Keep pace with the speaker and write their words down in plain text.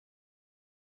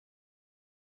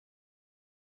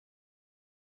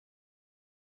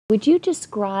Would you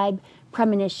describe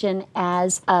Premonition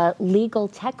as a legal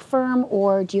tech firm,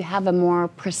 or do you have a more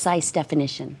precise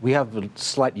definition? We have a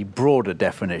slightly broader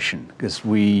definition because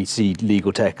we see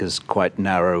legal tech as quite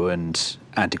narrow and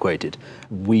antiquated.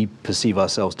 We perceive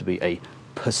ourselves to be a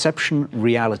perception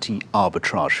reality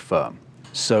arbitrage firm.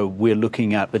 So we're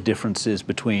looking at the differences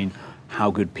between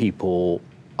how good people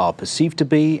are perceived to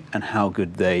be and how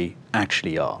good they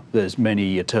actually are. There's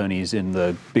many attorneys in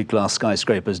the big glass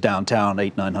skyscrapers downtown,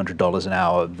 $800–900 an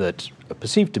hour, that are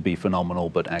perceived to be phenomenal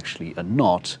but actually are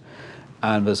not.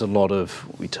 And there's a lot of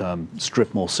what we term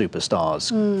strip mall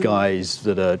superstars, guys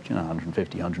that are $150,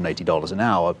 $180 an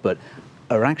hour, but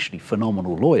are actually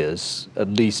phenomenal lawyers, at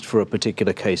least for a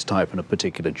particular case type and a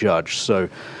particular judge. So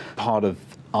part of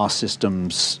our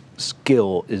system's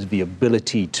skill is the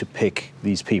ability to pick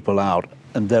these people out.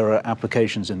 And there are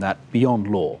applications in that beyond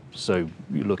law. So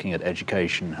you're looking at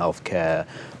education, healthcare,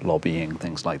 lobbying,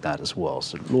 things like that as well.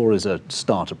 So law is a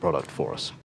starter product for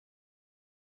us.